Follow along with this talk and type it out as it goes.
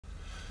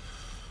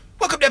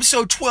Welcome to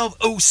episode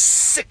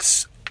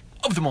 1206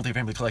 of the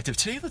Multifamily Collective.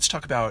 Today, let's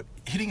talk about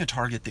hitting a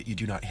target that you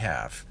do not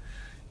have.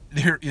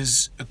 There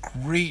is a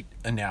great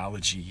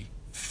analogy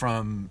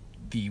from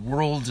the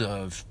world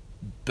of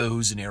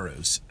bows and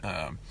arrows,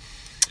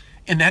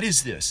 and that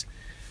is this: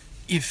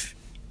 if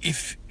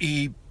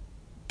a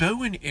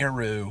bow and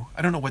arrow,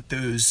 I don't know what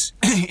those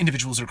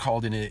individuals are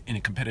called in a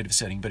competitive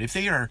setting, but if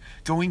they are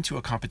going to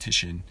a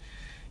competition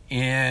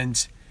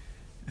and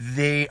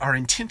they are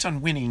intent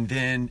on winning,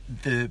 then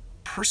the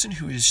person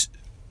who is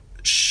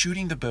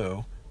shooting the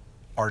bow,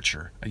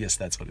 archer, I guess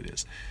that's what it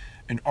is,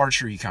 an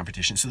archery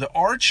competition. So the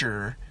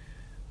archer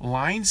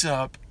lines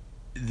up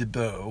the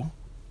bow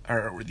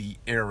or the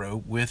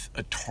arrow with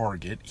a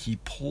target. He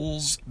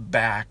pulls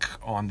back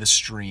on the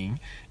string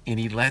and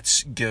he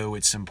lets go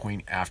at some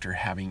point after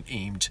having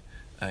aimed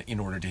in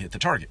order to hit the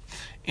target.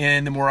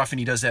 And the more often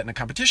he does that in a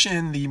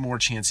competition, the more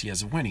chance he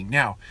has of winning.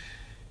 Now,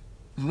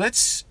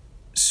 let's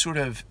sort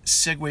of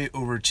segue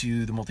over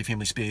to the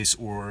multifamily space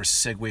or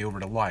segue over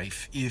to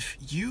life. If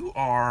you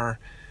are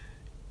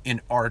an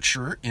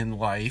archer in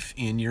life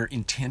and you're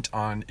intent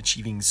on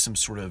achieving some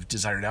sort of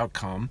desired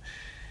outcome,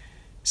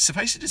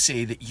 suffice it to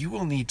say that you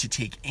will need to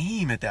take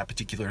aim at that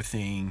particular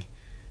thing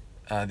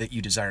that you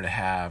desire to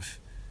have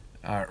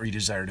or you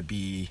desire to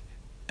be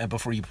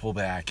before you pull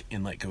back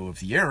and let go of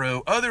the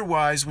arrow.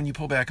 Otherwise, when you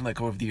pull back and let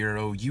go of the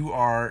arrow, you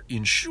are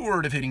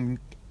insured of hitting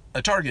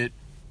a target,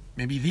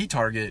 maybe the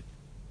target,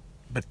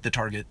 but the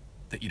target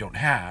that you don't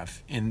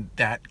have, and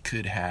that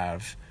could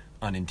have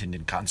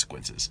unintended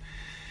consequences.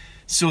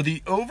 So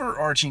the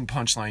overarching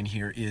punchline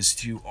here is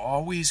to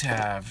always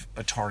have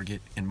a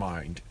target in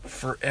mind.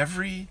 For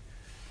every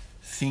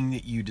thing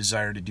that you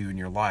desire to do in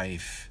your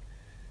life,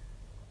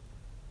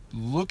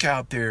 look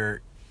out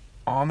there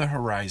on the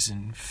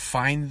horizon,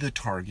 find the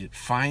target,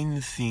 find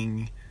the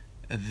thing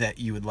that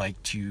you would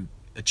like to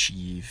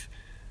achieve,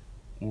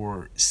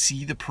 or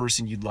see the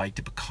person you'd like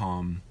to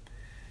become,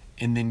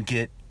 and then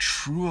get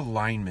true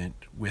alignment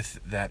with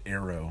that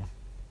arrow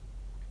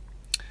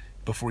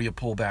before you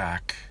pull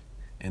back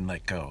and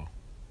let go,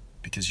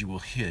 because you will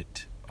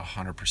hit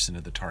 100%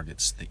 of the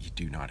targets that you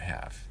do not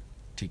have.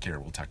 Take care.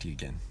 We'll talk to you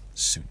again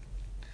soon.